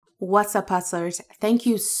What's up, hustlers? Thank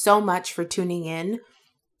you so much for tuning in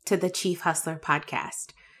to the Chief Hustler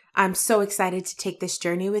podcast. I'm so excited to take this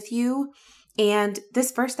journey with you. And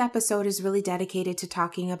this first episode is really dedicated to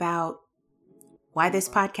talking about why this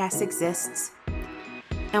podcast exists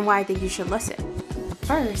and why I think you should listen.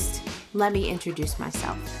 First, let me introduce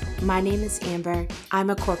myself. My name is Amber.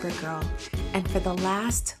 I'm a corporate girl. And for the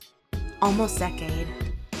last almost decade,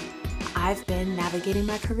 I've been navigating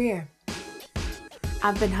my career.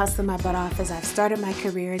 I've been hustling my butt off as I've started my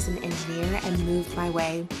career as an engineer and moved my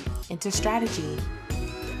way into strategy.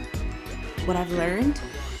 What I've learned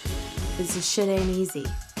is this shit ain't easy.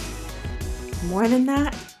 More than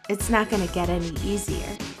that, it's not going to get any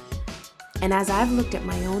easier. And as I've looked at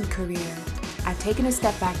my own career, I've taken a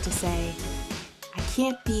step back to say, I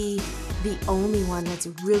can't be the only one that's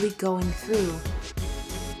really going through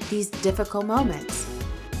these difficult moments.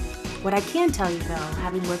 What I can tell you though,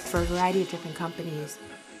 having worked for a variety of different companies,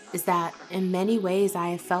 is that in many ways I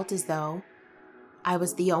have felt as though I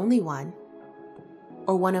was the only one,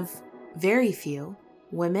 or one of very few,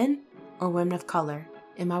 women or women of color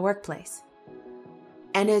in my workplace.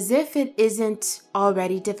 And as if it isn't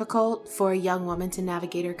already difficult for a young woman to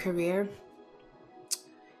navigate her career,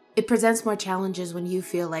 it presents more challenges when you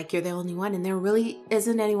feel like you're the only one and there really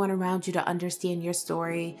isn't anyone around you to understand your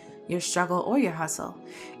story, your struggle, or your hustle.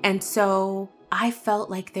 And so I felt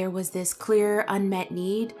like there was this clear unmet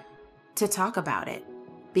need to talk about it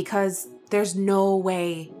because there's no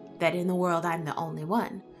way that in the world I'm the only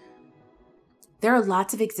one. There are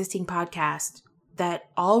lots of existing podcasts that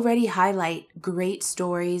already highlight great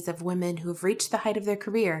stories of women who've reached the height of their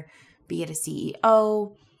career, be it a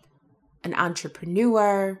CEO, an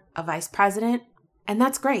entrepreneur, a vice president, and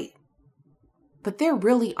that's great. But there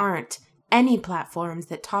really aren't any platforms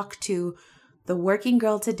that talk to the working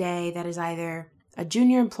girl today that is either a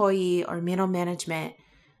junior employee or middle management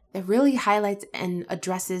that really highlights and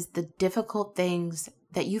addresses the difficult things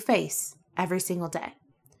that you face every single day.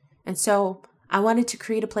 And so I wanted to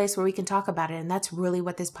create a place where we can talk about it, and that's really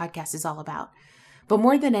what this podcast is all about. But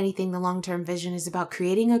more than anything, the long-term vision is about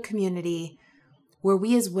creating a community where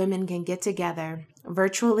we as women can get together,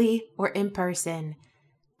 virtually or in person,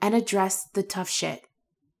 and address the tough shit.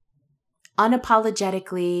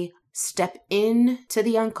 Unapologetically step into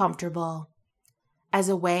the uncomfortable as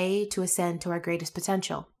a way to ascend to our greatest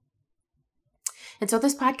potential. And so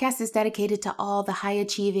this podcast is dedicated to all the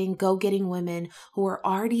high-achieving, go-getting women who are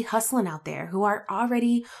already hustling out there, who are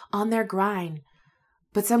already on their grind,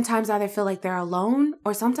 but sometimes either feel like they're alone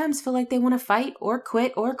or sometimes feel like they want to fight or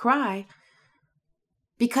quit or cry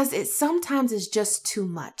because it sometimes is just too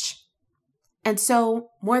much. And so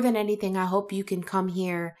more than anything, I hope you can come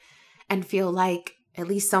here and feel like at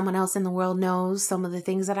least someone else in the world knows some of the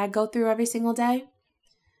things that I go through every single day.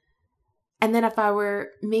 And then if I were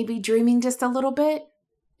maybe dreaming just a little bit,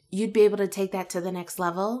 you'd be able to take that to the next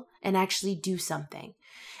level and actually do something.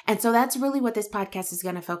 And so that's really what this podcast is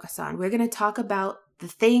going to focus on. We're going to talk about the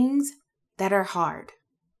things that are hard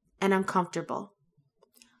and uncomfortable,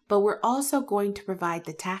 but we're also going to provide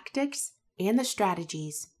the tactics and the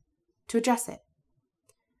strategies to address it.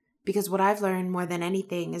 Because what I've learned more than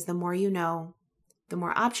anything is the more you know, the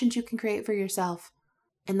more options you can create for yourself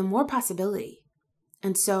and the more possibility.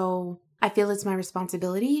 And so I feel it's my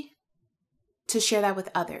responsibility to share that with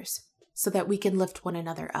others so that we can lift one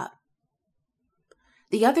another up.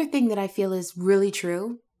 The other thing that I feel is really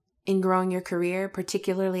true in growing your career,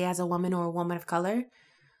 particularly as a woman or a woman of color,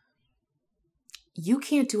 you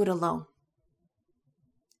can't do it alone.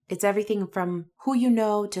 It's everything from who you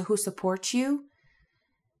know to who supports you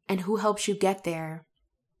and who helps you get there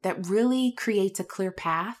that really creates a clear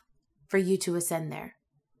path for you to ascend there.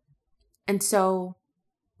 And so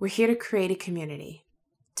we're here to create a community,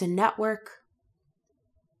 to network,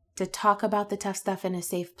 to talk about the tough stuff in a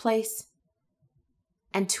safe place,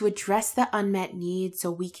 and to address the unmet needs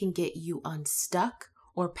so we can get you unstuck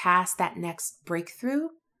or past that next breakthrough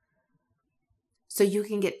so you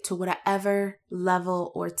can get to whatever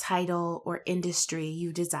level or title or industry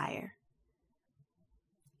you desire.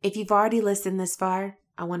 If you've already listened this far,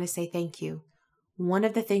 I want to say thank you. One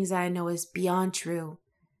of the things that I know is beyond true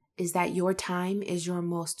is that your time is your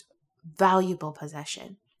most valuable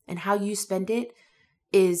possession, and how you spend it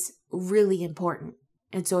is really important.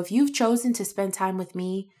 And so if you've chosen to spend time with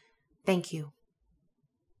me, thank you.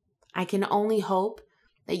 I can only hope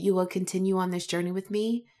that you will continue on this journey with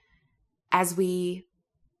me as we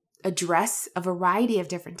address a variety of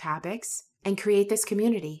different topics and create this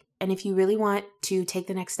community. And if you really want to take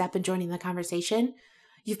the next step in joining the conversation,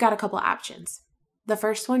 you've got a couple options. The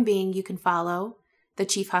first one being you can follow the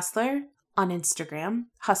Chief Hustler on Instagram,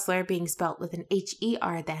 Hustlher being spelt with an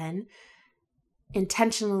H-E-R at the end,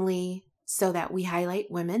 intentionally so that we highlight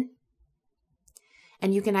women.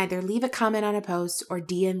 And you can either leave a comment on a post or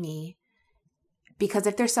DM me, because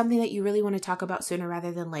if there's something that you really want to talk about sooner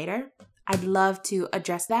rather than later, I'd love to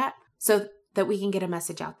address that so that we can get a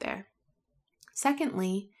message out there.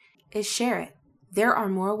 Secondly, is share it. There are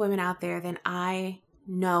more women out there than I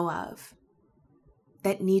know of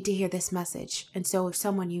that need to hear this message. And so if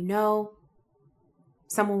someone you know,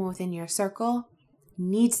 someone within your circle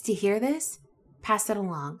needs to hear this, pass it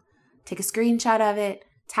along. Take a screenshot of it,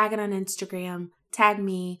 tag it on Instagram, tag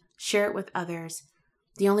me, share it with others.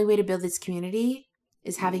 The only way to build this community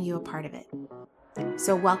is having you a part of it.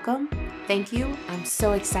 So welcome. Thank you. I'm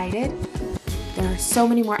so excited. There are so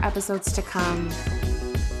many more episodes to come.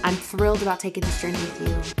 I'm thrilled about taking this journey with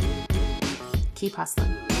you. Keep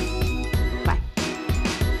hustling.